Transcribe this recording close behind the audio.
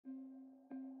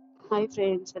Hi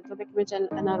friends, welcome back to my channel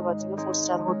and are watching a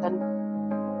 4-star hotel.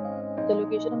 The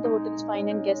location of the hotel is fine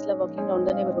and guests love walking around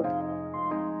the neighborhood.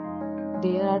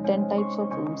 There are 10 types of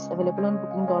rooms available on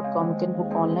booking.com. You can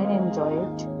book online and enjoy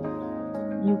it.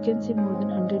 You can see more than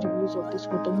 100 reviews of this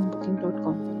hotel on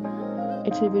booking.com.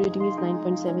 Its review rating is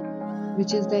 9.7,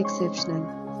 which is the exceptional.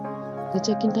 The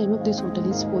check-in time of this hotel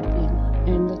is 4 p.m.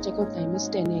 and the check-out time is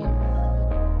 10 a.m.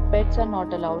 Pets are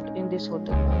not allowed in this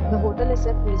hotel. The hotel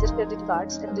accepts major credit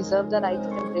cards and reserves the right to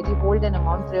temporarily hold an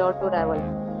amount prior to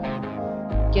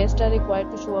arrival. Guests are required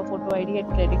to show a photo ID and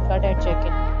credit card at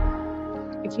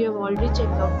check-in. If you have already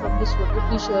checked out from this hotel,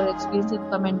 please share your experience in the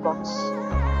comment box.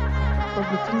 For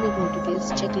booking and more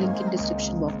details, check link in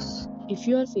description box. If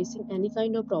you are facing any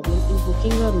kind of problem in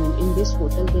booking a room in this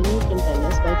hotel, then you can tell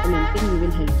us by commenting. We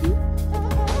will help you.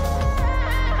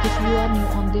 If you are new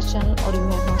on this channel or you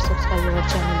have not subscribed our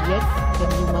channel yet, then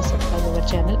you must subscribe our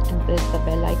channel and press the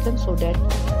bell icon so that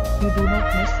you do not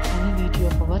miss any video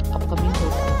of our upcoming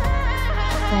hotel.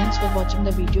 Thanks for watching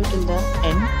the video till the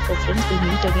end. So friends, we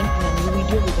meet again in a new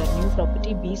video with a new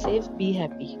property. Be safe, be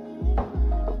happy.